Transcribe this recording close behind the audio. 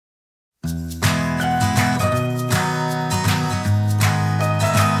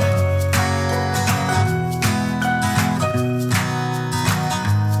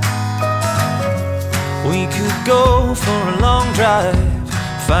go for a long drive,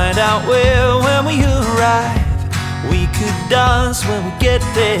 find out where when we arrive. We could dance when we get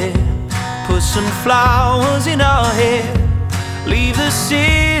there, put some flowers in our hair, leave the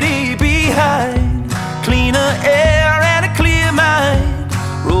city behind, cleaner air and a clear mind,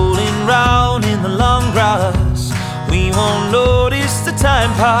 rolling round in the long grass. We won't notice the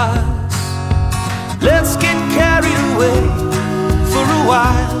time pass. Let's get carried away for a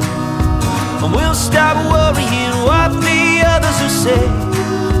while, and we'll stop worrying what the others will say.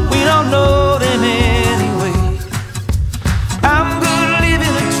 We don't know them anyway. I'm good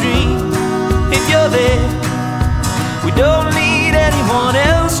living a dream if you're there. We don't need anyone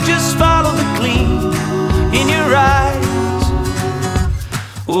else, just follow the gleam in your eyes.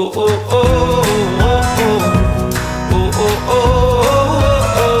 Oh, oh, oh, oh, oh. Oh, oh, oh, oh,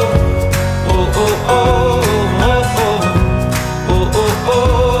 oh, oh, oh, oh, oh, oh,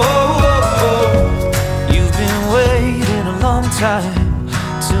 oh. You've been waiting a long time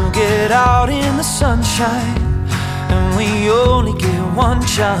to get out in the sunshine, and we only get one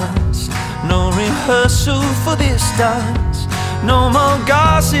chance. No rehearsal for this dance, no more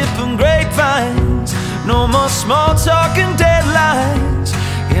gossip and grapevines, no more small talk and deadlines.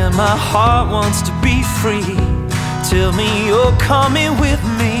 Yeah, my heart wants to be free. Tell me you're coming with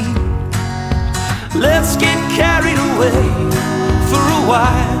me. Let's get carried away for a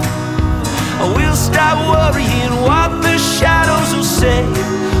while, or we'll stop worrying what the shadows will say.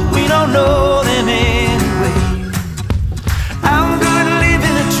 We don't know them anyway. I'm gonna live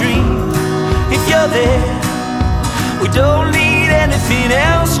in a dream if you're there. We don't need anything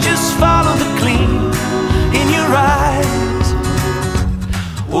else, just follow the gleam in your eyes.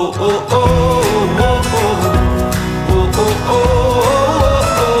 Oh, oh, oh, oh, oh. Oh, oh, oh, oh,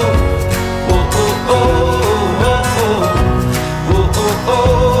 oh, oh,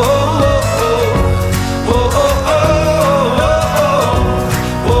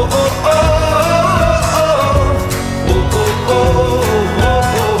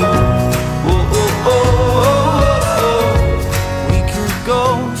 we could go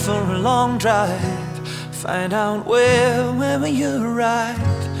for a long drive, find out where when we arrive.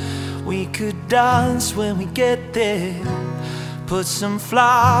 We could dance when we get there, put some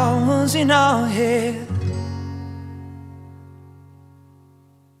flowers in our hair,